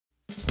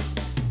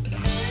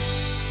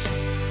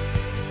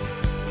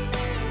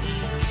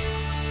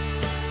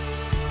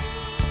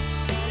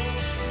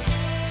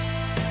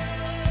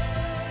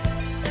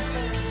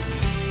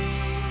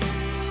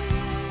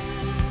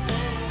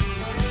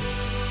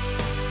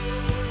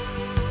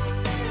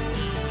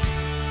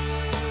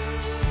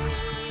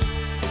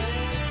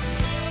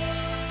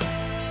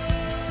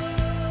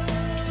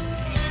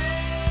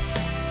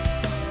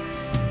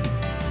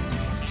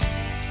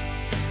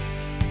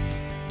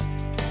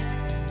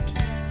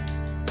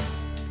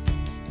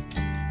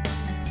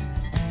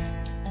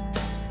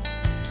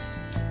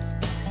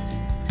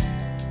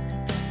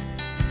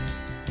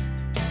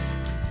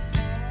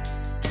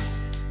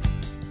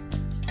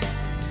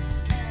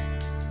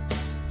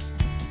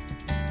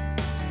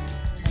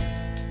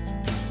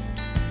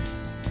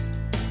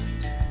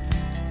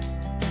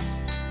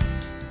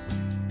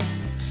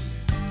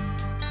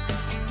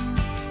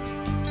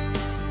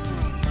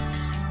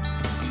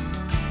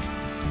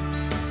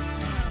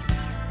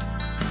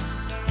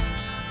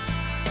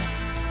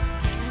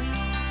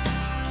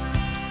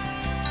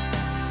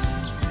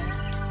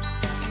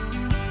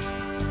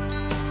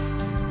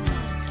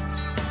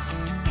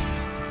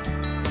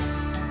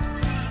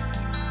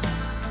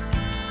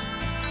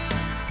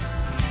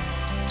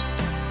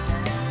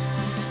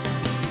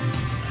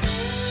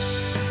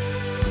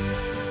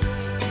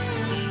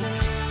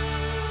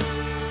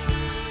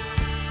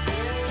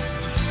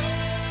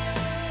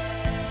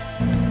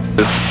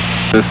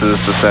This is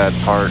the sad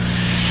part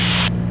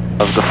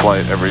of the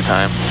flight every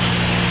time,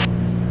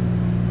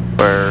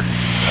 where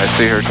I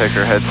see her take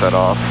her headset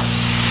off,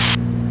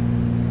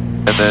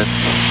 and then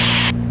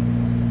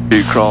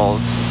she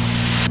crawls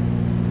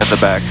in the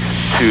back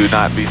to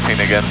not be seen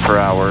again for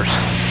hours.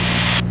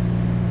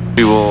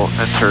 She will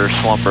enter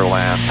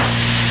slumberland.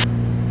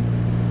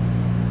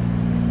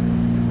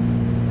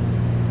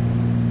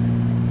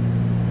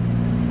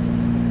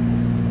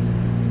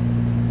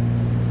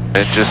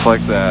 And just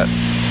like that,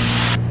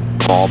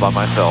 I'm all by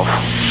myself.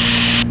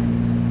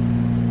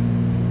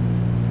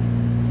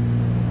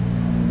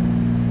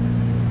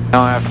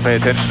 Now I have to pay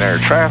attention to air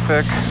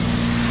traffic.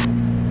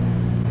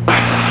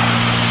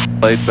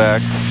 Laid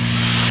back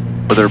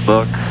with her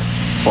book,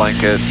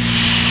 blanket,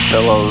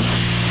 pillows.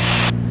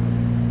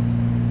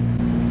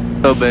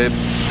 So babe,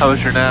 how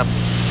was your nap?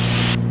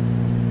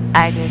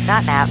 I did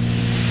not nap.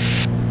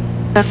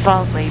 Couldn't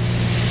fall asleep.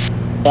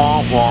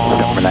 Wah, wah.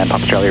 Number 9,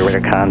 Papa Charlie,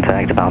 radar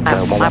contact about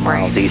 1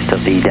 miles east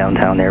of the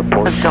downtown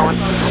airport. How's it going?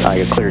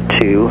 You're cleared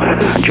to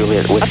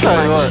Juliet Whiskey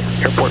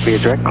Airport via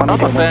direct. I'm a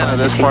fan of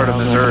this part of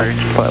Missouri.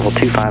 Level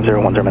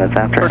 250, 10 minutes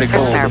after. Pretty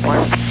cool.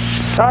 Airport.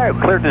 Alright,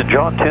 cleared to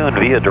John Tune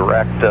via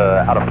direct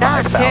out of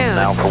 5,000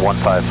 now for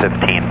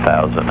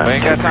 15,000. We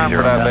ain't got time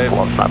for that, babe.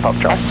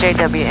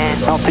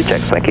 SJWN. Oh, 2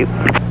 checks, thank you.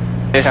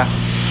 Yeah.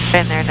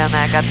 Been there, done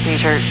that, got the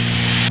t-shirt.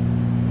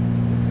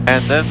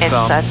 And then And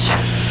some. such.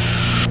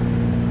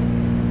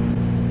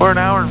 We're an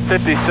hour and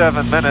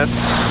 57 minutes.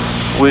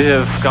 We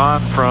have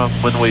gone from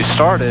when we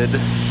started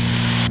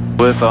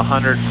with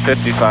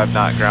 155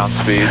 knot ground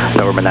speed.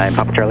 Number 9,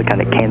 Papa Charlie,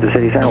 contact Kansas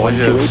City Center,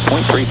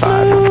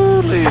 128.35.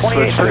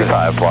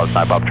 28.35, Plaza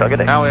 9, Papa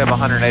Charlie. Now we have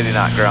 180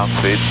 knot ground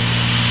speed.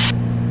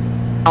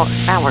 Oh,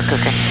 now we're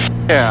cooking.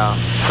 Yeah,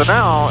 so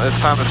now it's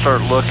time to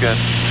start looking,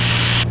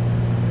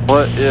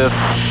 what if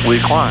we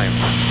climbed?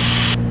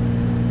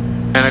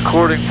 And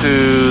according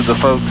to the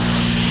folks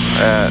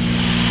at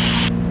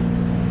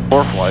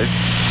ForeFlight,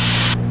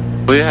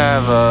 we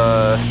have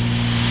a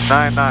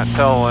 9 knot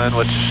tailwind,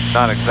 which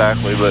not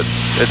exactly, but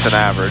it's an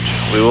average.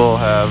 We will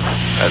have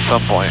at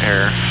some point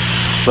here.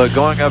 But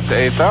going up to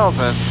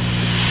 8,000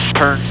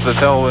 turns the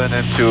tailwind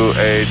into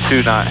a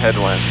 2 knot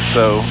headwind.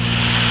 So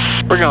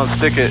we're going to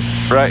stick it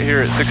right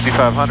here at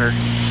 6,500,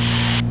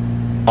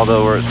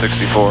 although we're at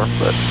 64,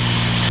 but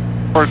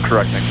we're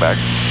correcting back.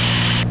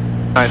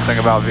 Nice thing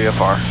about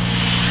VFR.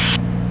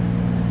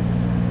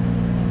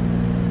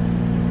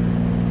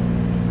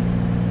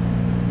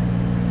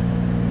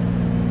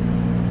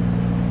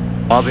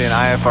 I'll be an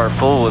IFR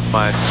full with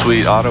my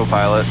sweet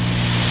autopilot,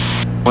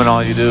 when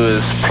all you do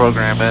is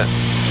program it,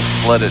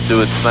 let it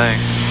do its thing.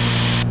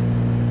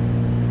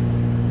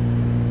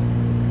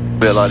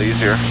 Be a lot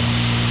easier.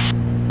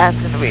 That's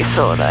gonna be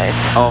so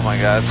nice. Oh my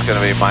god, it's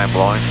gonna be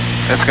mind-blowing.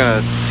 It's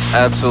gonna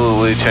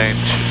absolutely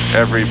change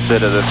every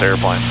bit of this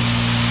airplane.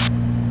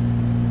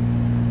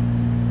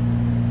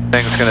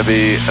 Thing's gonna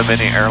be a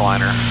mini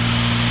airliner.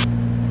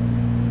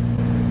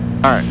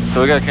 Alright, so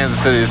we got Kansas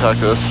City to talk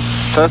to us.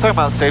 So I was talking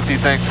about safety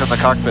things in the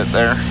cockpit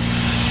there.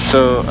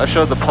 So I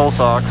showed the pulse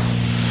ox,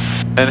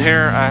 and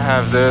here I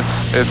have this.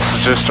 It's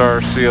just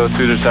our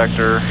CO2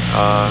 detector.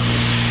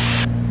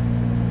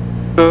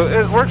 So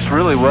it works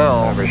really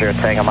well. Numbers here,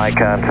 taking my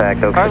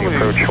contact, Oak City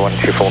approach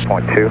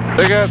 124.2.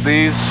 They got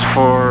these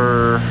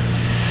for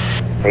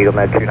Eagle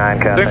Med 29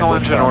 contact. single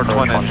engine or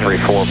twin engine.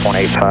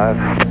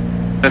 134.85.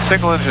 In a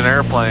single engine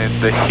airplane,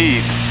 the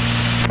heat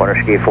Water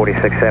ski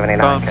 4679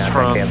 comes contact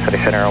from Kansas City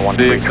Center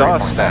the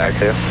exhaust stack.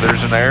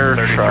 There's an air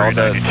shroud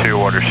that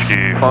water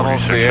ski.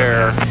 funnels the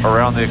air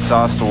around the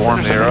exhaust to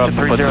warm the air up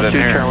and puts it in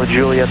here. Charlie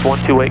Juliet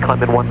 128,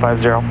 climb in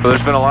 150. So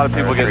there's been a lot of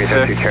people get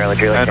sick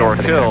and or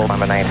killed by a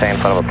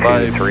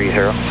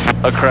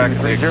crack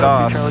in the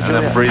exhaust and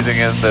then breathing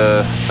in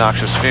the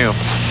noxious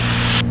fumes.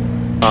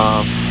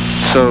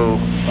 So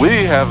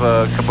we have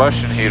a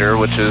combustion heater,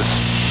 which is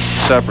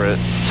separate.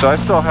 So I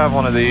still have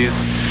one of these,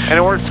 and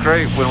it works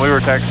great. When we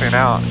were taxiing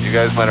out, you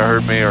guys might have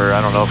heard me, or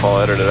I don't know if I'll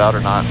edit it out or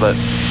not, but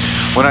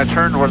when I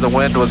turned where the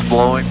wind was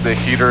blowing the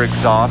heater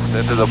exhaust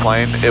into the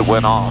plane, it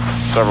went off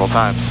several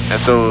times. And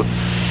so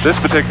this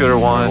particular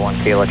one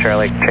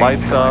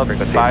lights up,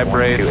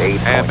 vibrates,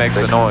 and makes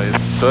a noise.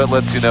 So it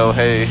lets you know,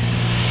 hey,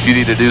 you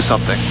need to do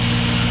something.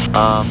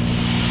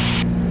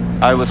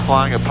 I was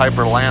flying a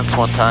Piper Lance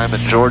one time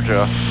in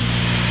Georgia,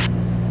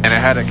 and it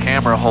had a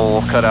camera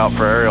hole cut out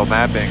for aerial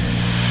mapping,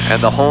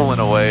 and the hole went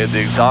away. The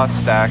exhaust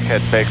stack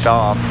had baked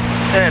off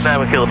And I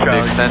would kill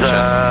the extension,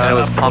 and it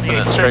was pumping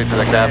it straight to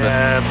the cabin.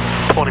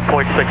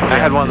 20.6. I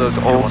had one of those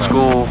old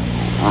school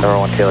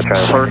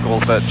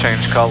circles that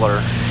change color.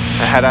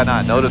 And had I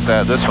not noticed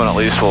that, this one at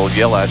least will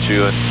yell at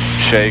you and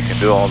shake and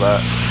do all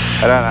that.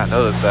 Had I not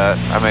noticed that,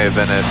 I may have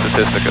been a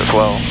statistic as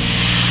well.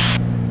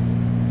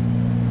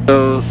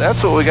 So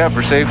that's what we got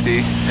for safety,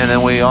 and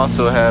then we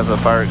also have a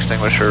fire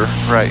extinguisher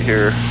right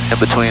here in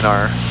between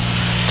our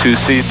two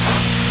seats.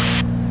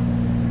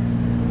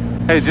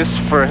 Hey, just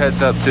for a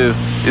heads up too,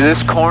 in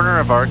this corner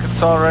of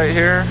Arkansas right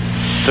here,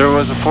 there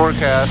was a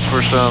forecast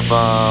for some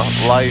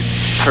light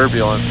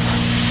turbulence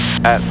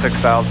at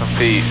 6,000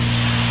 feet.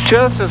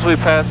 just as we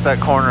passed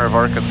that corner of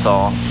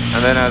Arkansas,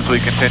 and then as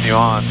we continue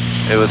on,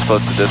 it was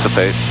supposed to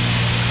dissipate.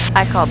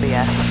 I call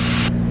BS.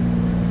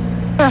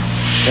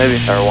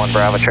 Maybe. Number 1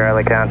 Bravo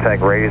Charlie,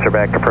 contact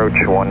Razorback approach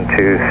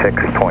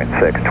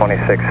 126.6,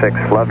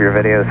 26.6. Love your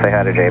videos. Say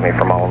hi to Jamie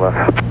from all of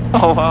us.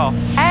 Oh, wow.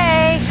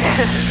 Hey!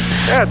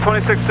 Yeah,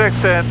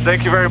 26.6, and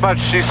thank you very much.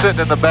 She's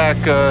sitting in the back.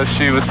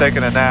 She was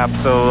taking a nap,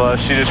 so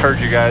she just heard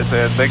you guys,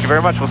 and thank you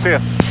very much. We'll see you.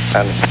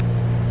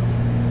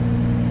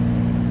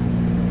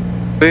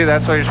 See,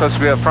 that's why you're supposed to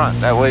be up front.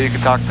 That way you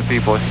can talk to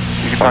people.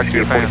 You can talk to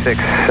your fans.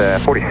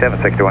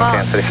 4761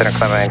 Kansas City Center,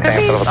 climb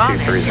maintain for level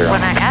 230. When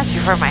I asked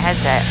you for my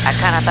headset, I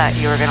kind of thought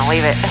you were going to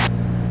leave it.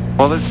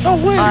 Well, there's no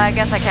way. Well, I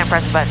guess I can't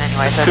press the button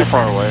anyway, so too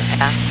far away.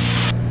 Yeah.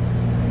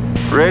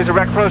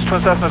 Razorback approach,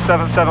 Twin Cessna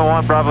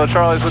 771, Bravo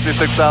Charlie's with you,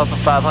 6,500.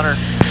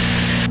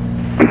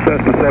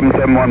 Cessna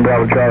 771,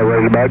 Bravo Charlie,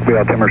 Razorback, be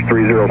altimeter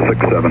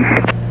 3067.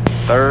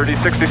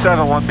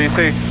 3067,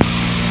 1BC.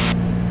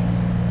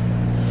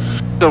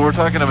 So we're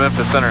talking to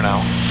Memphis Center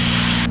now,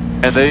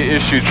 and they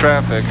issued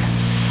traffic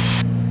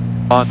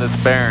on this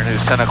Baron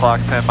who's 10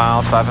 o'clock, 10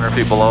 miles, 500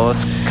 feet below us,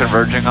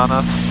 converging on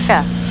us.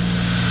 Yeah.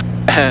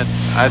 And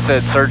I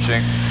said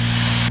searching,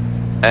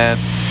 and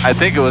I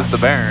think it was the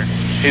Baron.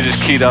 He just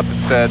keyed up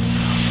and said,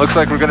 looks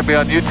like we're going to be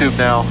on YouTube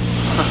now.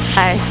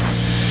 Nice.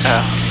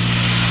 Yeah.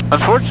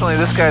 Unfortunately,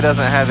 this guy doesn't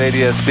have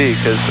ADS-B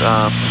because,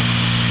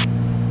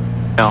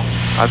 no,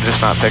 I'm just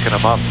not picking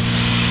him up.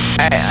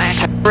 Alright, I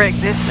need to break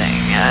this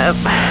thing up.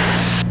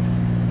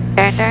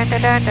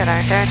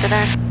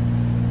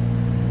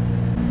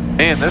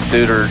 Me and this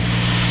dude are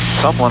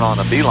someone on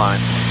a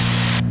beeline.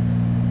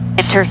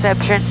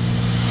 Interception.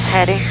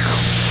 Heading.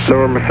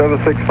 November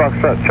 76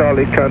 Foxtrot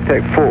Charlie,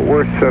 contact Fort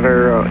Worth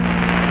Center.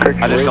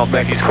 I just don't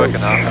think he's quick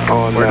enough.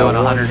 We're doing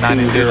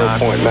 192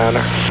 knots.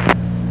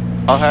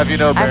 I'll have you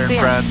know, Baron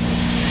friend.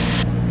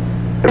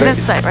 He's in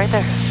sight right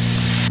there.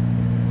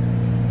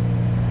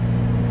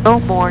 Oh,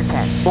 more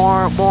 10.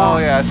 More. Oh,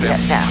 yeah, I see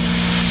him. Yeah,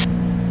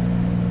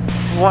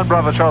 1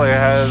 Bravo Charlie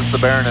has the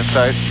Baron in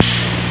sight.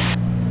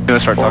 You want to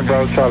start talking? 1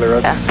 Bravo Charlie,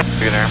 right? Yeah.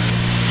 Get there.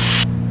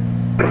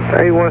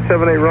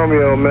 8178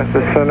 Romeo,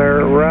 Memphis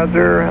Center,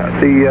 Roger.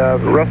 The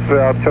Russell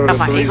altimeter. Got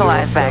my eagle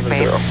eyes back,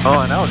 babe. Oh,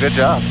 I know. Good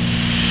job.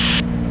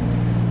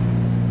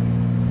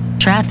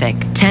 Traffic,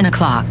 10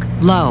 o'clock,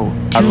 low,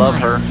 2 I love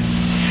miles. her.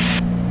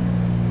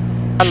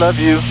 I love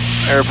you,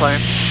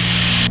 airplane.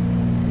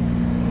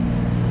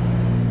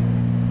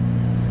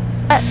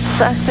 That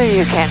sucks that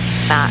you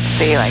cannot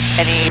see like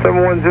any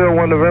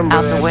 7101 November.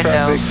 out the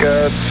window.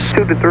 Traffic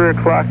 2 to 3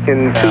 o'clock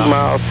and 2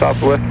 miles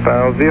southwest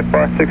bound.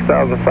 VFR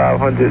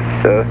 6500.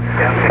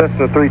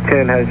 Cessna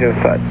 310 has you in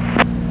sight.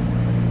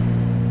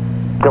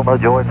 Still no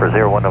joy for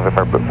 01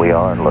 November, but we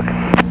are looking.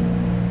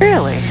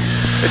 Really?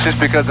 It's just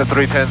because the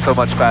 310's so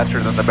much faster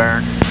than the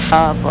Baron.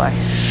 Oh boy.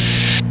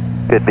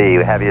 Could be.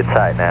 We have you in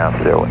sight now,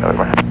 01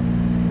 November.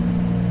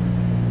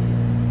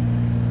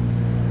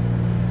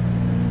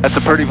 That's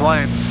a pretty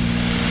plane.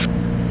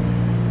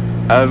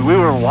 We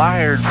were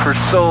wired for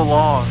so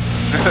long.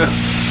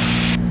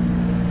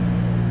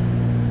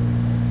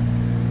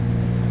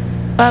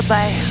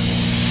 Bye-bye.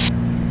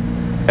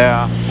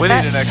 Yeah, we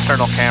need an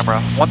external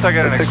camera. Once I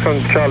get an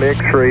 600 Charlie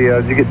X-ray,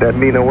 did you get that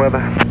Nina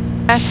weather?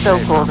 That's so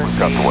cool to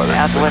see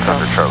out the window.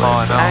 Oh,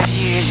 I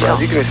know.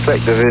 You can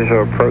expect the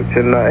visual approach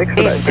and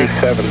expedite through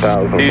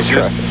 7,000. He's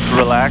just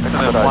relaxing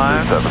and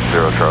flying.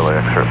 70 Charlie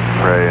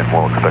X-ray, and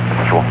we'll expect the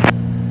visual.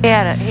 He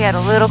had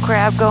a little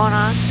crab going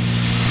on.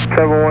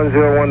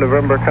 7101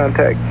 November,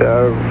 contact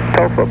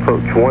Tulsa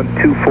approach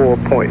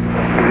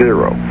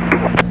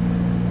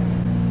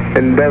 124.0.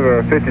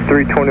 Endeavor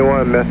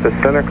 5321 Memphis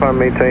Center, climb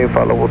maintain,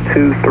 follow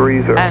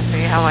 230. I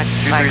see how much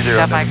like,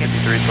 stuff I can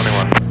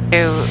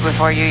do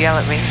before you yell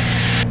at me.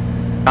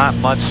 Not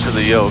much to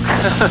the yoke.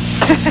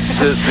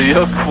 the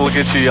yoke will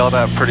get you yelled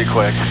at pretty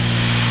quick.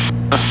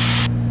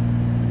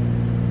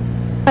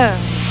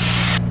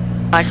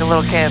 Like a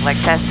little kid, like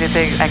testing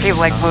things. I keep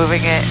like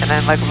moving it and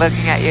then like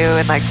looking at you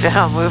and like then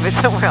I'll move it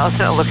somewhere else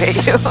and I'll look at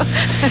you.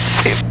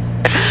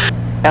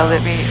 Yelled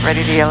at me,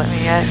 ready to yell at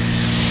me yet?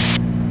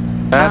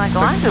 I'm like,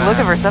 honestly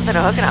looking for something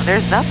to hook it up.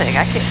 There's nothing.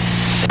 I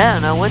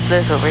don't know. What's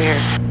this over here?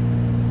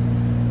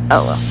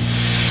 Oh well.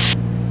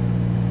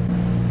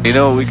 You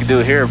know what we could do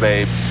here,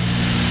 babe?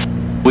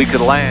 We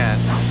could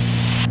land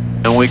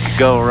and we could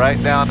go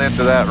right down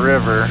into that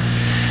river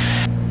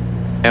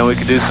and we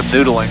could do some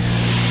noodling.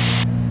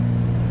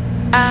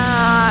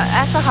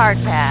 That's a hard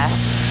pass.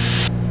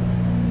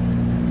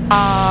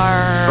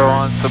 Throw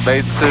on some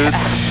bathing suits,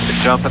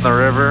 jump in the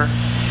river,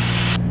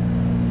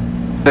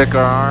 stick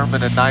our arm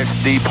in a nice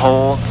deep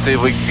hole and see if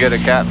we can get a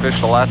catfish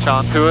to latch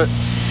onto it.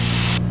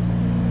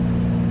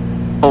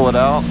 Pull it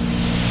out.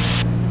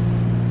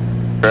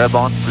 Grab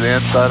onto the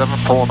inside of them,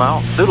 pull them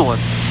out,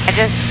 noodling. I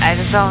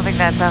just don't think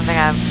that's something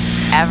I'm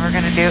ever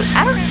gonna do.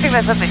 I don't even think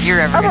that's something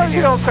you're ever gonna do.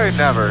 You don't say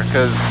never,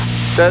 because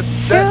that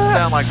doesn't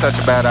sound like such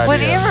a bad idea.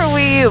 Whenever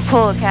we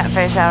pull a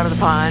catfish out of the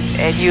pond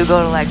and you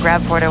go to like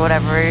grab for it or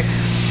whatever,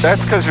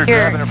 That's because you're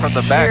grabbing it from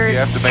the back. You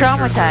have to make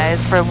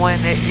traumatized from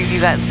when you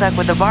got stuck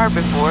with the bar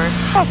before.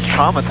 I'm not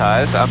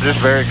traumatized. I'm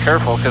just very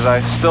careful because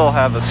I still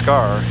have a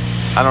scar.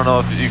 I don't know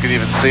if you can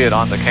even see it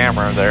on the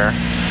camera there,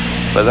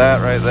 but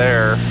that right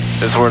there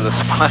is where the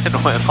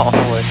spine went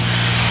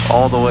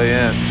all the way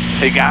in.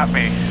 He got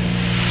me.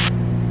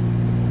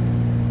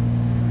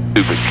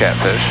 Stupid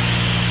catfish.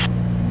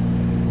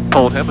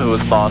 Told him who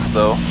was boss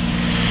though.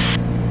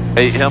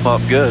 Ate him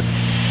up good.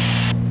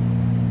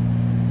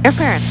 Your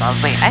parents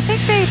love me. I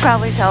think they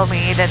probably tell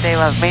me that they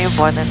love me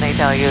more than they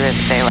tell you that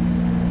they love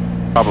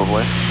me.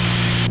 Probably.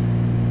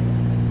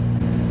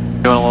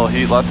 You want a little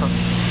heat lesson?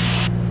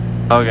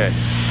 Okay.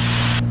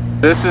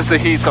 This is the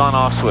heat's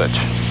on-off switch.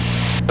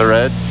 The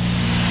red.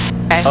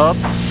 Okay. Up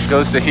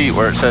goes to heat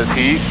where it says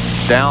heat.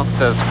 Down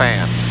says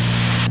fan.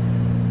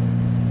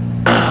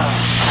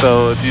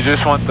 So if you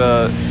just want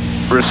the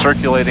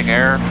recirculating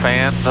air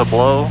fan to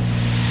blow,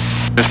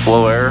 just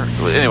blow air.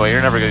 Anyway,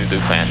 you're never going to do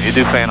fan. You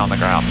do fan on the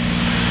ground.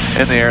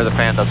 In the air, the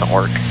fan doesn't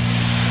work.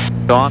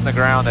 So on the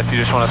ground, if you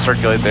just want to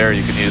circulate the air,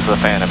 you can use the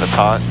fan if it's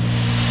hot.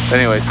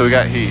 Anyway, so we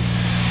got heat.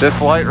 This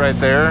light right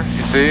there,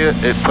 you see it?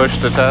 It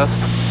pushed the test.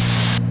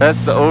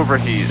 That's the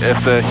overheat.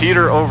 If the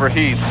heater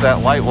overheats,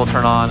 that light will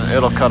turn on and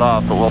it'll cut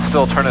off, but we'll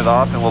still turn it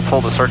off and we'll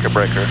pull the circuit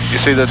breaker. You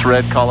see this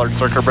red collared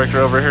circuit breaker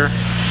over here?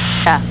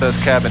 Yeah. It says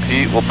cabin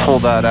heat. We'll pull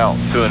that out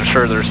to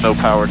ensure there's no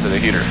power to the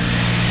heater.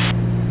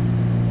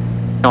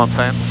 You know what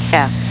I'm saying?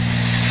 Yeah.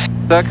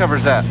 That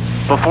covers that.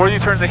 Before you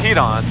turn the heat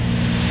on,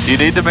 you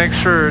need to make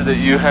sure that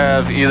you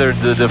have either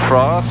the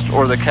defrost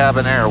or the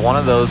cabin air, one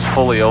of those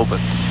fully open.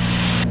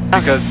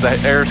 Because the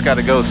air's got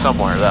to go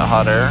somewhere, that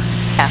hot air.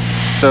 Yeah.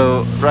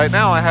 So right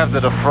now I have the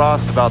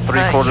defrost about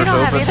 3/4 open. You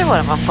don't have either one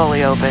of them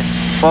fully open.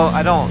 Well,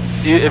 I don't.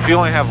 If you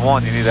only have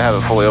one, you need to have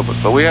it fully open.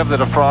 But we have the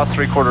defrost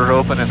 3/4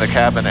 open and the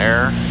cabin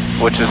air,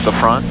 which is the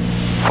front,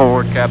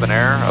 forward cabin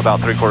air,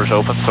 about 3/4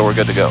 open, so we're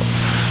good to go.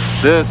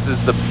 This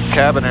is the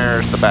cabin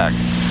air, is the back.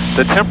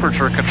 The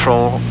temperature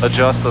control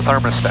adjusts the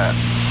thermostat.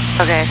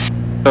 Okay.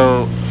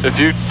 So if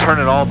you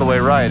turn it all the way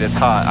right, it's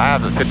hot. I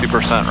have it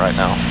 50% right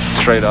now,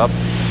 straight up.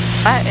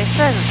 It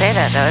doesn't say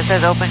that though. It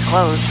says open,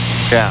 close.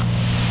 Yeah,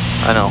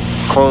 I know.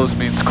 Close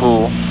means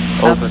cool.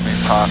 Open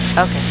means hot.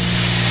 Okay.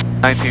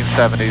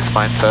 1970s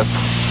mindsets.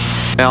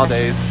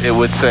 Nowadays, it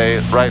would say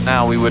right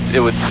now it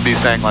would be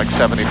saying like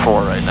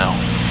 74 right now.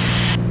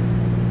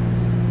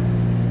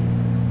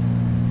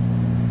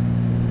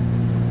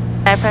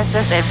 Can I press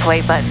this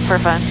inflate button for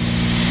fun?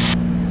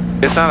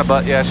 It's not a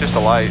button. Yeah, it's just a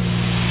light.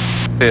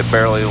 See, it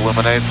barely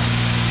illuminates.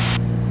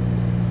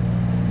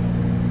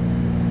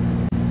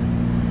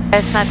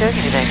 It's not doing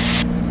anything.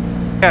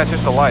 Yeah, it's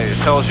just a light. It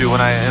tells you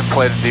when I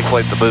inflate and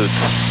deflate the boots.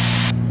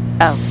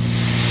 Oh.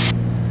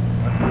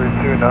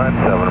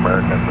 3297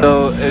 American.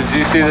 So as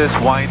you see this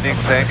winding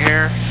thing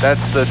here,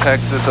 that's the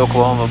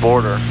Texas-Oklahoma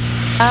border.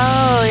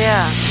 Oh,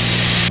 yeah.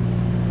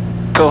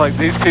 So like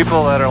these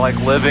people that are like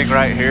living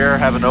right here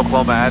have an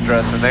Oklahoma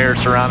address and they are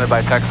surrounded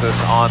by Texas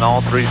on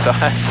all three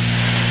sides.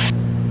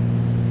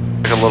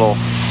 Like a little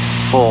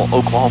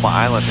Oklahoma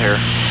island here.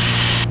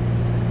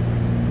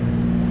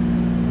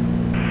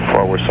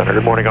 Forward Center.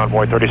 Good morning,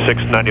 Envoy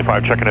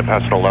 3695, checking in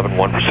past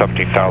 11-1 for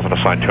 17,000,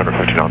 assigned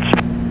 250 knots.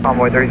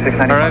 Envoy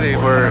 3695. Alrighty,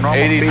 we're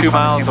 82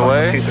 miles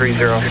away.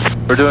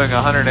 230. We're doing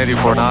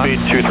 184 knots. Speed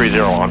 230,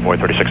 Envoy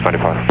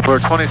 3695. We're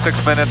 26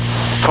 and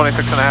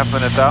a half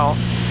minutes out.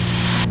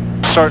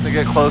 Starting to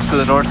get close to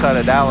the north side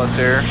of Dallas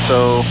here,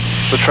 so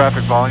the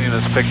traffic volume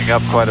is picking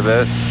up quite a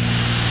bit.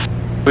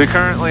 We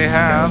currently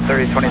have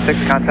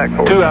 3026 contact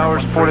 2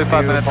 hours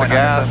 45 minutes of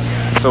gas,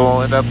 so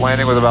we'll end up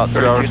landing with about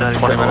 2 hours and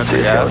 20 minutes of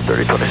gas.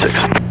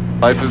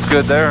 3026. Life is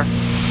good there.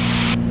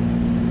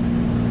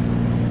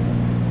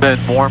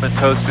 Been warm and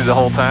toasty the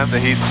whole time. The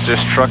heat's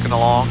just trucking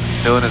along,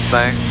 doing its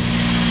thing.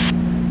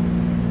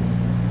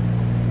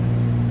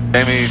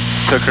 Amy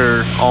took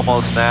her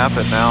almost nap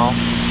and now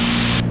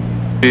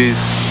she's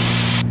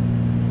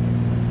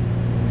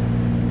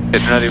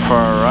getting ready for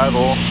our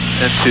arrival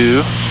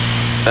into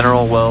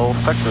Mineral Wells,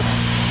 Texas.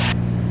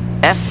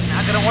 Definitely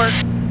not gonna work.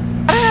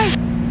 How did I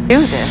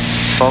do this?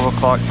 12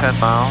 o'clock, 10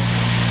 miles.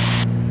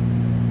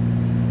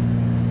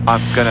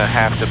 I'm gonna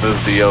have to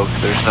move the yoke.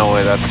 There's no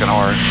way that's gonna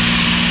work.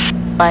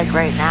 Like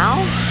right now?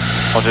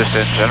 Well, just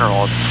in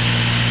general, it's...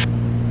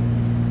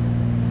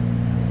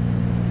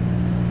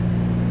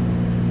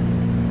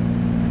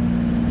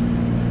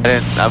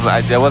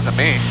 That wasn't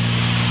me.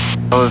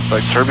 It was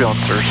like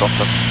turbulence or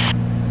something.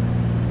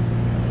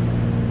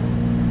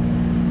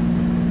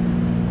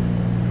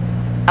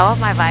 I want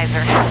my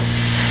visor.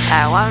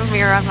 I want a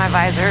mirror on my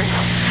visor.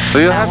 So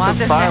you I have want to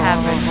this buy to one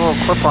of happen. those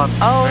little clip-on.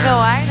 Oh no,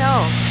 I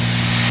know.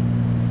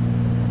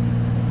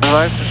 The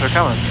visors are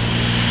coming.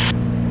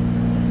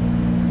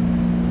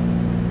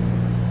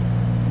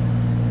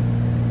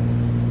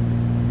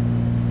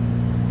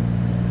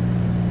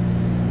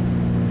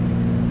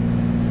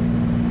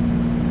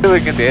 See if we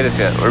can get us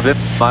yet. We've been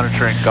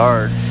monitoring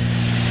guard,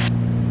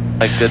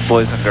 like good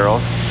boys and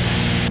girls.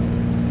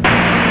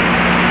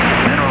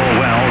 Mineral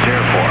Wells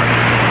Airport.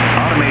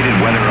 Automated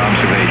weather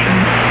observation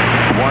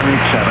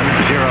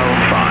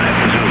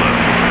Zulu.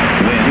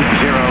 Wind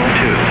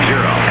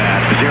 020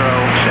 at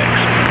 06.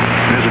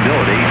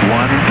 Visibility 10.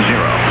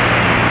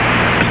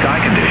 Sky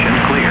condition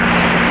clear.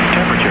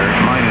 Temperature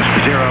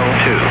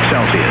 -02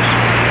 Celsius.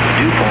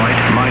 Dew point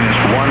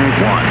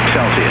 -11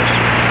 Celsius.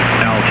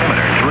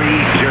 Altimeter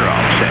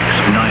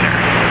 3069er.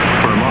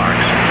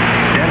 Remarks.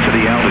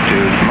 Density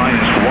altitude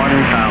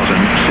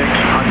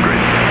 -1,600.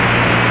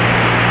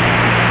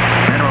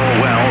 Mineral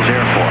Wells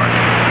Airport.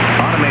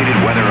 Automated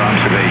weather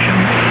observation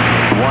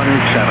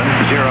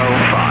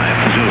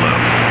 1705 Zulu.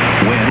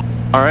 Wind.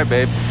 All right,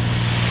 babe.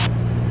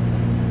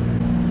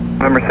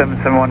 November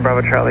 771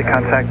 Bravo Charlie,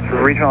 contact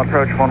regional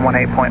approach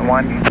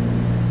 118.1.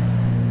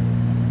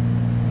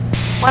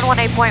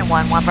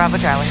 118.1, 1 Bravo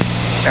Charlie.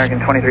 American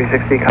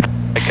 2360.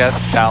 I guess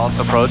Dallas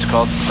Approach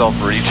calls himself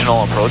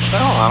Regional Approach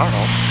now? I don't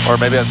know. Or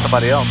maybe that's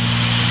somebody else.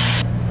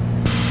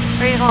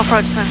 Regional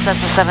approach Twin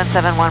Cessna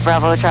 771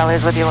 Bravo Charlie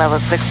is with you, level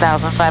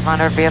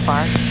 6,500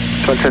 VFR.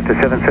 Twin Cessna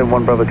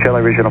 771 Bravo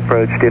Charlie, regional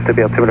approach,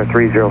 DFW altimeter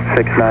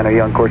 3069. Are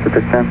you on course at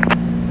this time?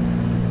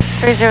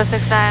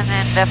 3069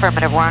 and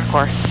affirmative, we're on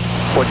course.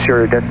 What's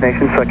your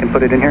destination so I can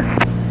put it in here?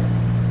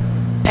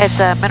 It's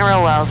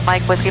Mineral Wells,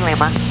 Mike Whiskey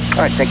Lima.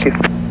 All right, thank you.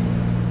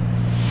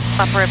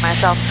 I'm for it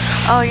myself.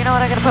 Oh, you know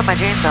what? I gotta put my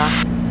jeans on.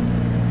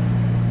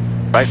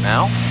 Right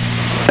now?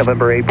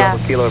 November 8 Bravo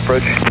Yeah. Kilo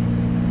approach.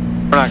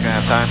 We're not gonna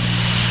have time.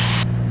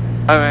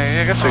 I mean,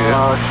 I guess we do.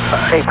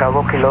 8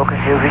 Bravo Kilo, can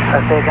you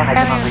say again? I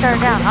haven't even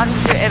started down. I'll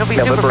just do it. It'll be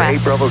super November 8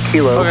 fast. Bravo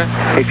Kilo. Okay.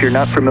 If you're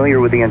not familiar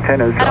with the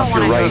antennas I don't off your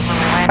wanna do right, it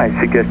when we're I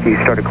suggest you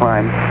start a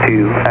climb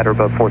to at or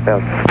above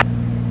 4,000.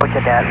 Roger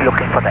that,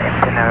 looking for the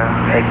antenna,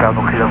 8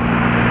 Bravo Kilo.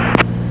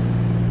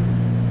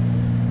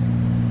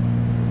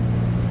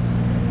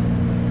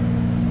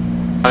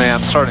 I mean,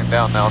 I'm starting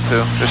down now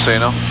too, just so you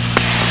know.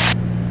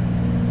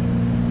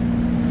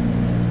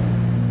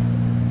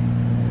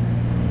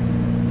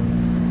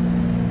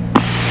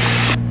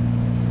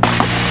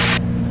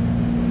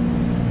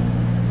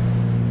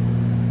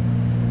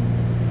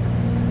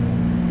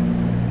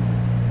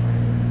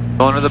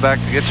 Going to the back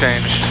to get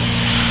changed.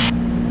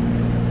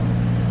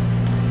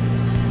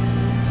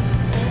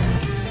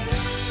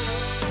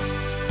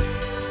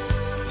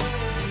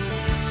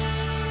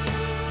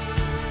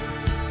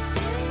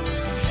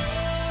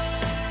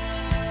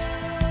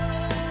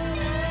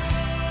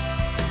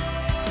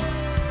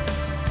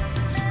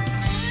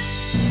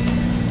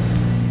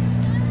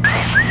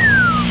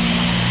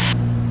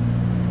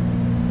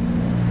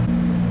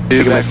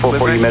 Negative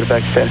 44, you made it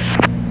back to 10.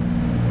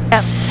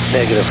 Yep.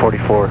 Negative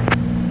 44.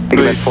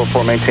 Negative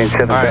 44, maintain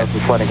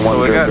 7,000, sliding So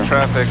we got 100.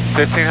 traffic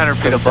 1,500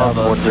 feet above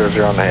us.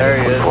 100 on the head.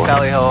 There he is,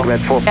 Tally Ho.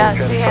 Command 44,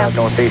 Yeah, see him.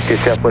 northeast to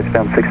southwest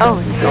bound 6,000.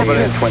 Oh, see him.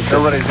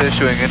 Nobody's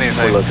issuing anything.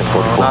 We're looking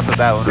for Not that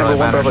that one Number really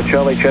 1 Bravo matters.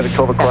 Charlie, traffic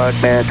 12 o'clock,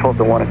 man, 12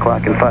 to 1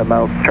 o'clock and 5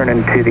 miles. Turn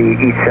into the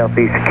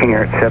east-southeast, King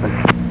Air at 7.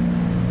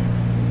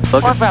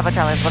 1 Bravo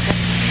Charlie is looking.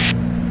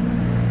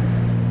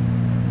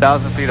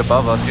 1,000 feet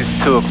above us, he's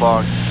 2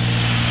 o'clock.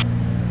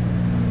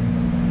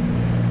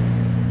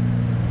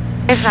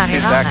 He's not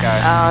even He's on that that.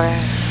 guy. Oh,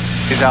 there.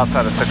 He's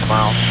outside of 6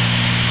 miles.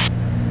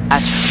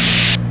 Gotcha.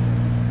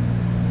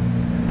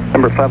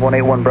 Number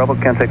 5181 Bravo,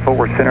 contact Fort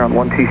Worth Center on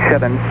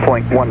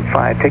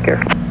 127.15. Take care.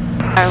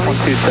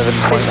 Please tell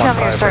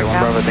me you're starting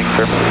down. Thanks,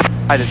 sir.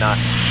 I did not.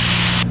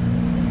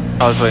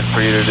 I was waiting for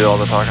you to do all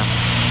the talking.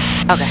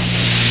 Okay.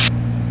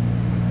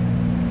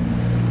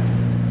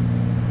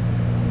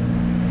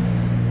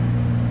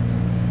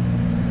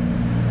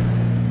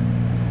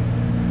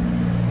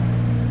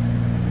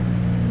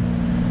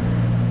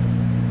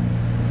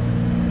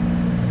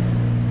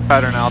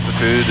 Pattern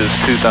altitude is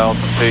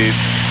 2,000 feet.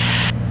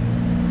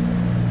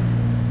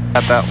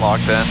 Got that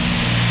locked in.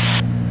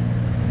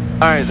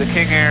 Alright, the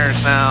King Air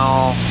is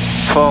now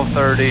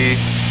 1230,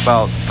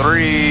 about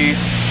 3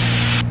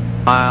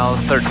 miles,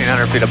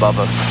 1,300 feet above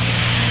us.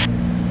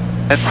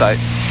 In sight.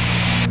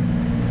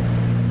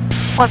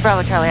 1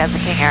 Bravo Charlie has the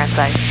King Air in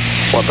sight.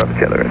 1 Bravo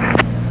Charlie,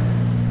 right.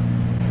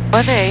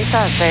 What did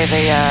ASA say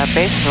the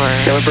bases were?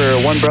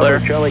 November 1 Bravo Clear.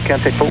 Charlie,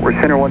 contact Fort Worth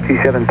Center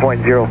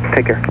 127.0.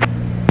 Take care.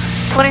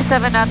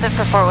 27 nothing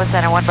for Fort Worth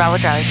Center. 1 Bravo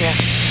Charlie's here.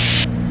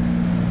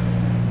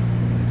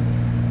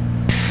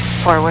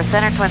 Fort Worth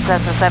Center, Twin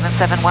Cessna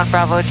 771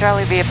 Bravo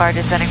Charlie, VFR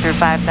descending through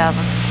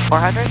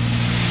 5,400.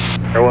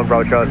 Air 1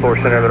 Bravo Charlie, Fort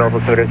Worth Center, middle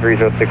altimeter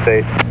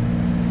 3068.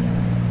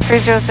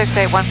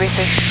 3068, 1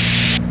 BC.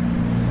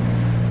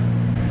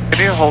 Can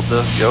you hold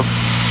the yoke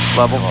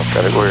level?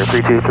 Category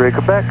 323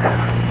 Quebec.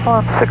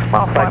 On 6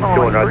 mile final.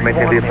 Going right,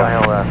 maintain the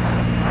mile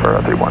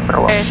for 31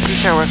 middle. Okay, be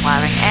sure we're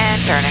climbing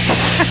and turning.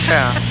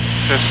 Yeah,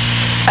 just...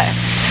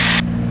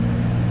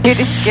 You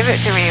didn't give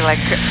it to me like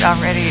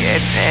already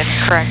in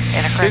correct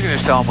in a You correct. can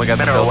just tell them we got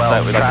the Mineral build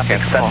site, Wells, we'd like to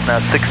traffic cancel. Cessna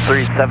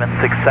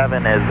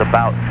 63767 is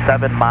about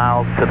 7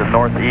 miles to the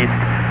northeast,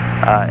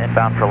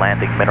 inbound for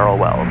landing Mineral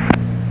Wells.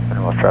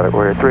 Mineral Wells traffic,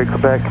 Warrior 3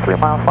 Quebec, 3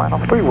 mile final,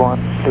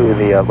 31. Do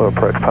the low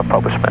approach,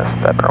 publish miss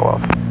at Mineral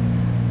Wells.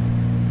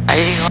 Are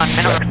you going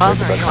Mineral wells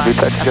or you want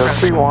approach?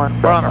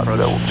 31. We're on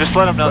approach. Just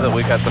let them know that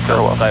we got the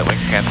field in sight, we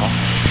can cancel.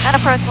 And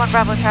approach 1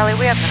 Bravo Charlie,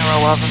 we have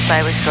mineral wells in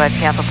sight, we can go ahead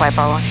and cancel flight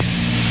following.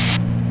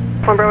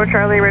 1 Bravo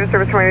Charlie, radio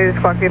service 20 to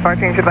squawk VFR,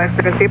 change advice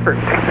frequency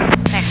approved.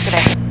 Thanks, good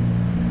day.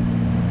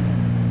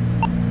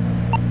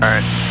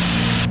 Alright.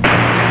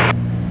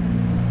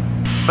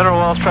 Mineral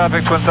Wells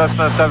traffic, Twin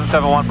Cessna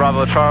 771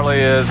 Bravo Charlie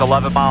is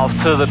 11 miles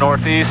to the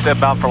northeast,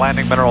 inbound for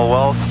landing Mineral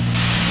Wells.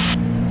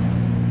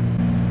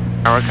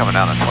 And we're coming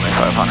down at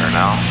 2500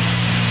 now.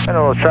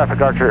 Mineral Wells traffic,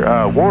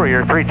 Archer,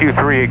 Warrior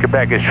 323,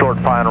 Quebec is short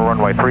final,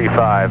 runway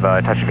 35,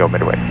 touch and go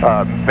midway.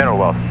 Mineral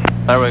Wells.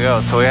 There we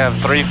go, so we have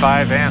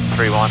 35 and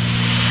 31.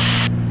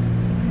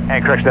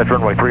 And correction, that's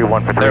runway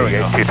 31 for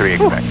 3823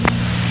 Quebec.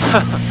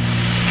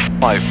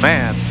 Like,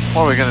 man,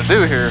 what are we gonna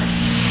do here?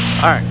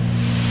 Alright.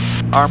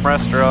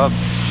 Armrests are up.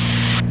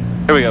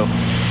 Here we go.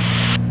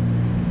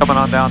 Coming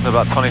on down to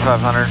about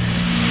 2500.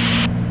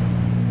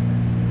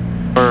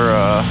 We're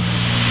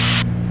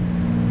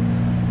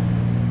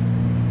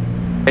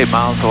 8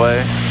 miles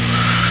away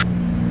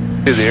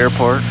to the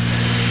airport.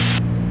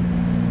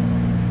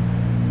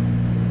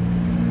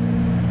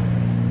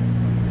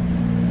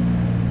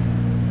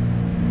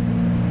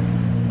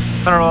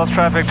 Mineral Wells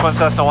traffic, Twin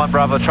Cessna 1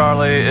 Bravo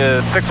Charlie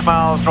is 6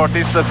 miles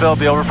northeast of the field,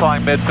 be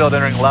overflying midfield,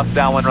 entering left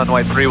downwind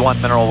runway 31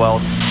 Mineral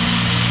Wells.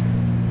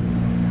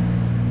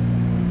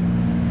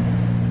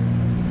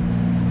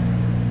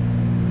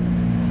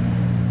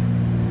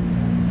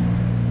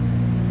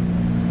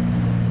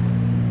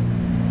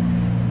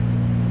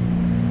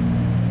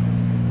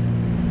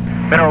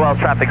 Mineral Wells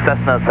traffic,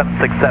 Cessna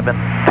 767,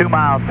 2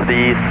 miles to the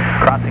east,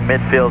 crossing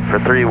midfield for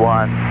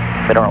 31,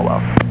 Mineral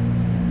Wells.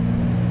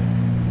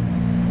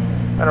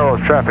 Mineral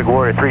Wells traffic,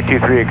 Warrior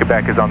 323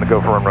 Quebec is on the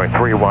go for runway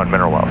 31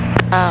 Mineral Wells.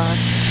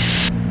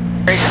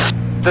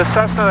 The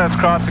Cessna that's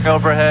crossing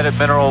overhead at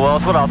Mineral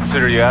Wells, what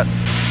altitude are you at?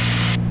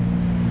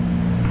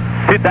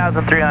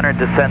 2,300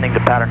 descending to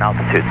pattern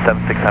altitude,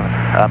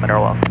 767,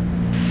 Mineral Wells.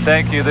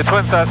 Thank you. The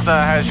Twin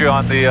Cessna has you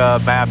on the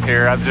map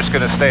here. I'm just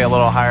going to stay a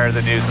little higher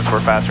than you since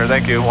we're faster.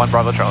 Thank you. 1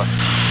 Bravo Charlie.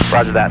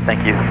 Roger that.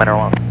 Thank you. Mineral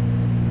Wells.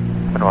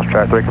 Mineral Wells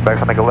traffic, 3 Quebec,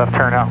 so make a left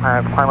turn out,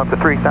 climb up to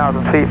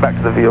 3,000 feet, back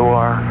to the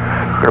VOR.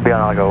 We're going to be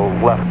on like a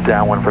left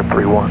downwind for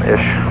 31-ish,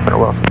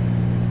 Mineral Wells.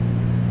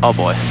 Oh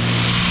boy.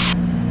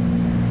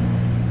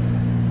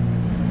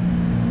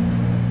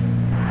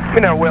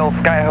 Mineral Wells,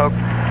 Skyhawk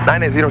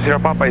 9800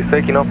 Papa is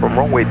taking off from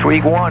runway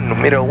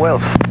 31, Mineral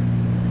Wells.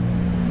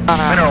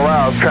 Mineral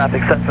Wells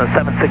traffic, Cessna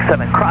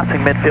 767,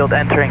 crossing midfield,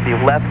 entering the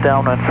left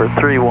downwind for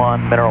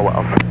 31, Mineral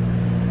Wells.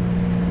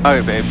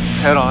 Okay, babe.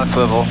 Head on a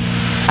swivel.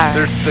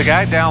 There's the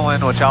guy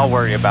downwind, which I'll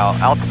worry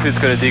about. Altitude's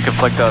going to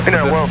deconflict us.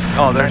 Mineral Wells,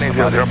 oh, there's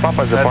 9800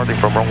 Papa is departing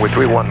from runway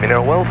 31,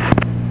 Mineral Wells.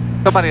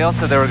 Somebody else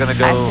said they were going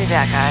to go. I see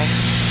that guy.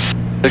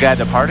 The guy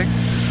departing?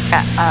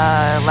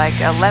 Like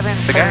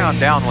 11. The guy on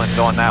downwind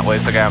going that way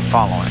is the guy I'm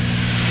following.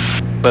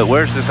 But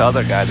where's this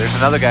other guy? There's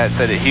another guy that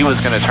said that he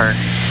was going to turn.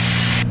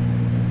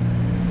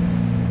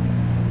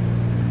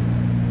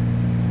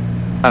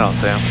 I don't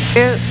see him.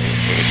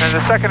 And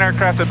the second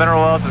aircraft at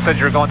Mineral Wells that said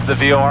you were going to the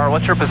VOR.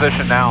 What's your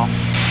position now?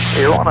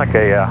 You're on like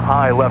a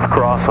high left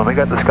cross, and we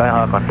got the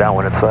Skyhawk on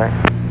downwind in sight.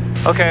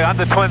 Okay, I'm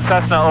the Twin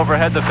Cessna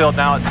overhead the field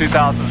now at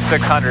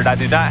 2,600. I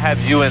do not have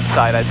you in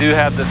sight. I do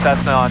have the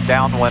Cessna on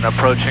downwind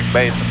approaching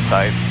base in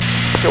sight.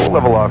 Okay, we'll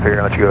level off here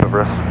and let you go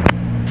over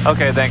us.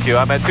 Okay, thank you.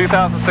 I'm at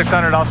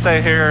 2,600. I'll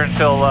stay here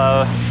until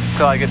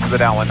I get to the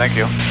downwind. Thank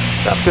you.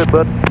 Sounds good,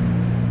 bud.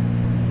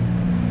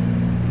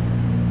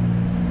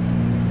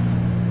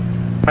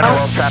 Mineral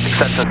Wells traffic,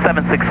 Cessna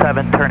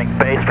 767, turning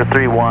base for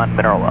 31,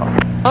 Mineral Wells.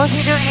 What was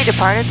he doing? He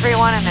departed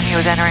 31 and then he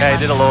was entering. Yeah,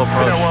 he did a low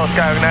approach. Mineral Wells,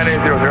 Skyhawk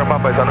 9800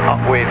 Papa is on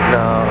upwind.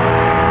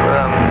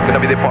 I'm going to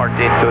be departing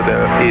to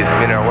the east,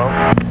 Mineral Wells.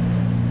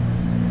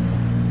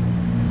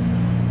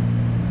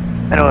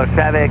 Mineral Wells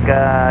traffic,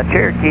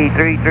 Cherokee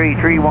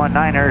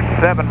 33319er,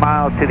 7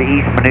 miles to the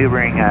east,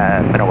 maneuvering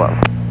Mineral Wells.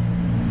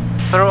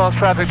 Mineral Wells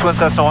traffic, Twin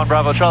Cessna 1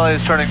 Bravo Charlie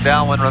is turning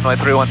downwind, runway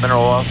 31,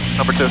 Mineral Wells,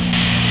 number 2.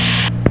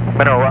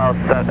 Mineral Wells,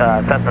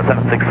 Cessna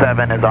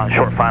 767 is on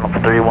short final for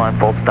 31,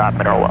 full stop,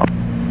 Mineral Wells.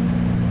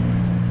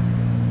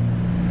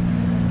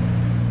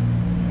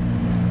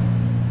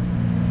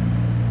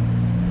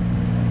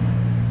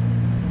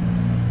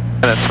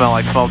 Gonna smell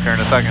like smoke here in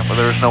a second, but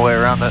there's no way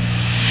around it.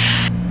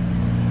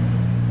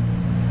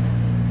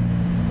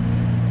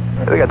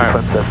 We got the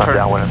Twin Cessna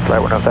downwind in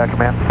sight. We're not that,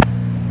 command.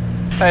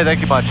 Hey,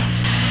 thank you much.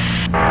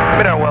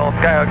 Mineral Wells,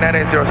 Skyhawk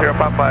 9800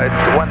 Papa,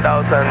 it's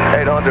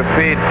 1,800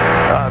 feet,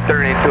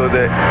 turning to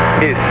the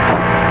east,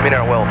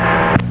 Mineral Wells.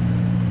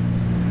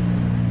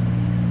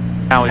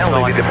 Now we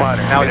smell like a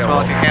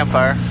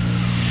campfire.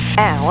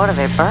 Man, what are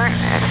they burning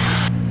it?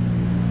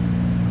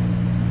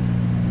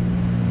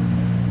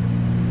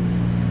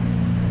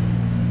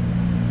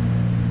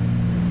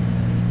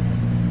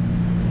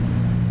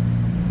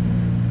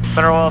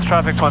 Mineral Wells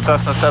traffic, Twin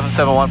Cessna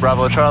 771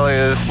 Bravo Charlie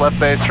is left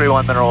base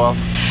 31 Mineral Wells.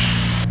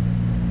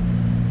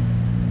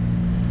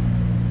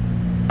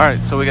 Alright,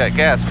 so we got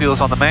gas,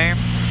 fuel's on the main,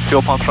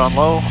 fuel pumps are on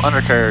low,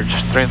 undercarriage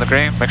 3 in the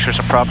green, make sure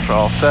some props are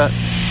all set.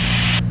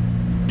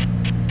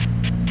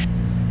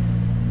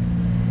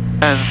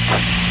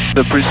 And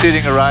the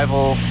preceding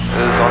arrival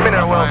is on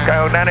Mineral Wells,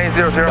 Skyhawk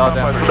 9800,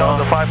 Papa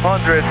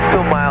 2500,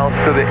 2 miles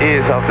to the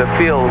east of the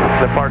field,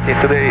 departing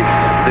to the east.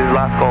 This is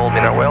last call,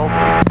 Mineral Wells.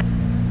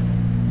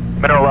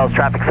 Mineral Wells,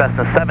 traffic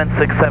Cessna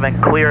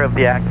 767, clear of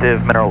the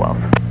active Mineral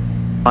Wells.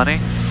 Money.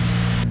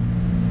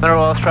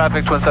 Mineral Wells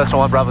traffic, Twin Cessna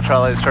 1 Bravo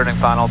Charlie is turning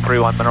final,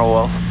 31 Mineral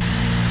Wells.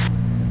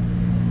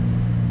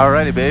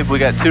 Alrighty babe, we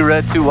got 2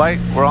 red, 2 white,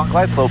 we're on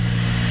glide slope.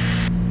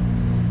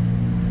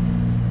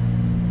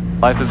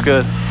 Life is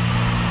good.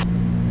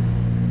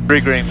 3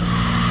 green.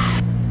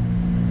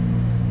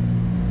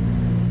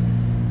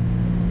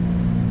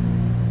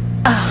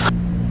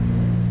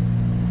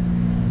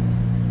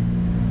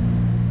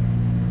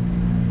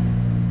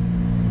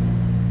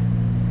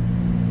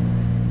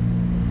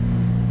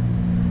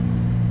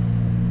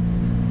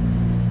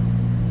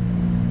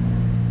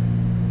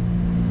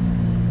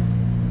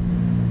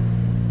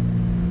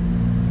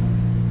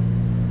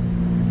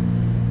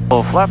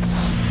 Full flaps.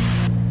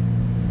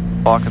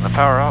 Blocking the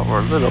power out, we're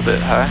a little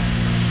bit high.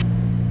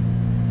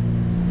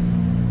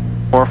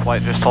 4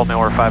 flight just told me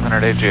we're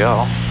 500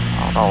 AGL.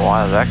 I don't know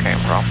why that came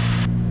from.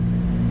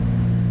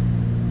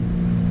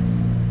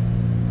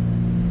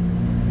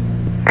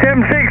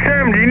 Seven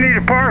 767, do you need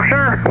a park,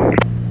 sir?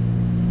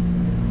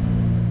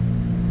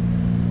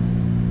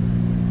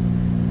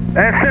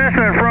 That's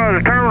Cessna in front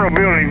of the terminal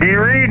building. Do you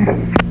read?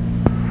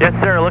 Yes,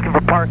 sir. Looking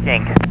for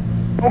parking.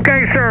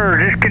 Okay,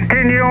 sir. Just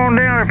continue on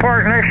down and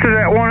park next to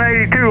that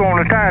 182 on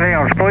the tie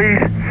downs, please.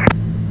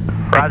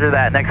 Roger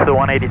that. Next to the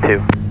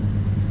 182.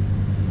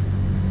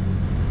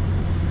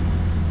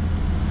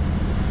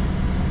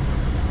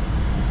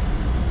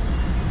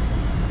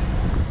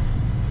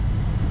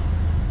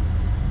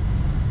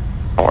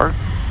 Or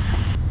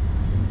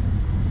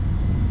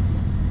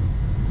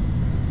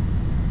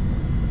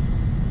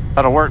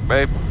that'll work,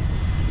 babe.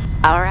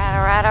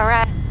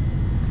 Alright.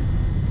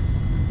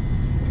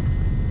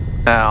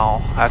 Now,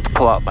 I have to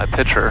pull out my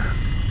picture,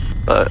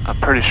 but I'm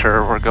pretty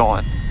sure we're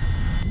going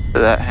to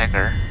that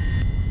hangar.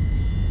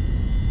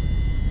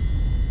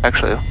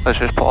 Actually, let's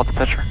just pull out the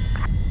picture.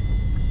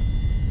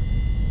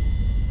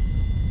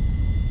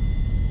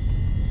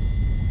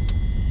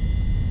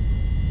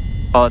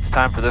 Oh, it's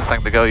time for this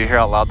thing to go. You hear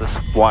how loud this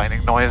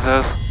whining noise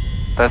is?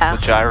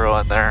 That's the gyro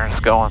in there. It's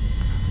going,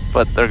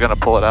 but they're going to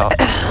pull it out.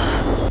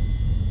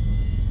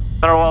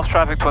 Mineral Wells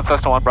traffic, Twin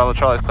Cessna 1 Bravo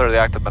Charlie is clear of the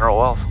active Mineral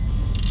Wells.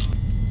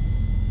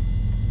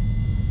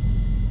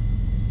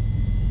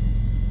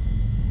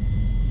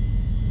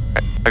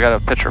 I got a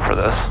picture for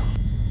this.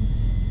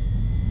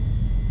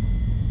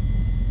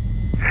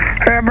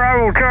 Hey,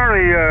 Bravo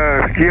Charlie,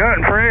 you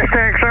hunting for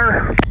S-Tec,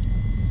 sir?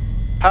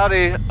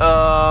 Howdy,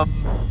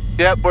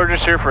 yep, we're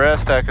just here for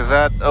S-Tec. Is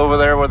that over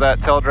there with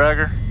that tail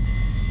dragger?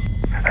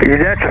 Yeah,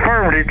 that's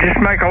affirmative. Just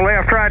make a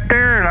left right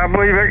there, and I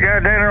believe that guy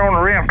down there on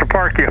the ramp to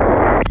park you.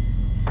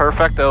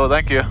 Perfecto,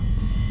 thank you.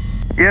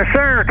 Yes,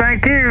 sir,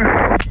 thank you.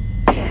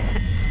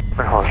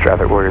 Mineral Wells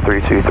traffic, Warrior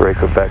 323,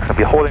 Quebec. I'll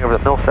be holding over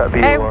the Millsat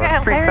VOR. Hey, we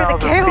got Larry the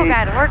cable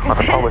guy to work us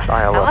in. Unpublished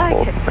ILS I like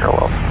hold, it. Mineral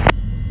Wells.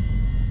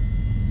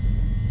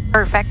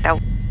 Perfecto.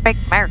 Big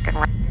American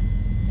right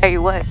here. Tell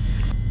you what.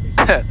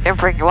 Didn't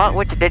bring you out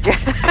with you, did you?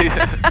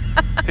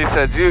 He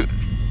said,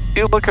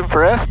 you looking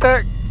for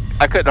S-Tec?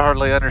 I couldn't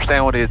hardly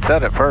understand what he had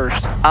said at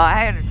first. Oh,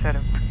 I understood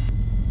him.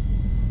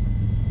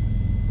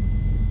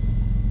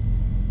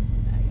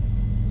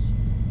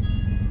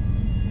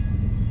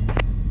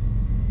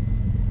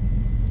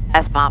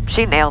 That's Mom.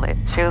 She nailed it.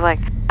 She was like,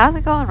 how's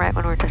it going right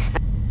when we're touching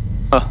it?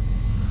 Huh.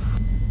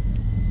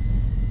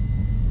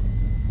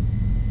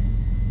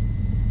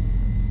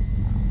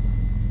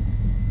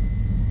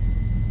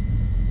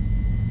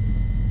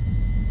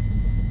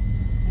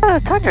 Oh,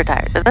 the Tundra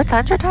tires. Are those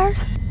Tundra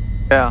tires?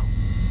 Yeah.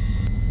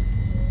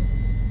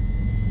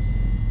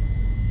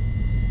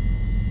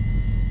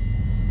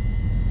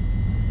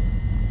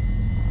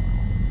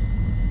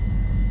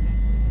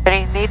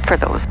 Any need for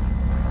those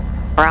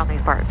around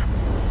these parts?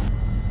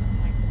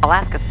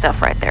 Alaska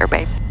stuff right there,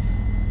 babe.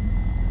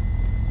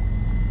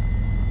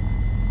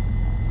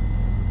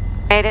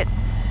 Made it.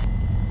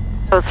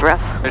 It was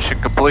rough. Mission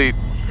complete.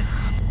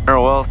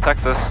 Mineral Wells,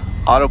 Texas.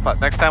 Autopilot.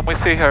 Next time we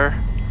see her,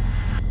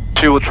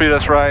 she will treat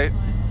us right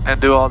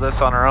and do all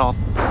this on her own.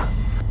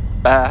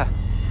 Bye.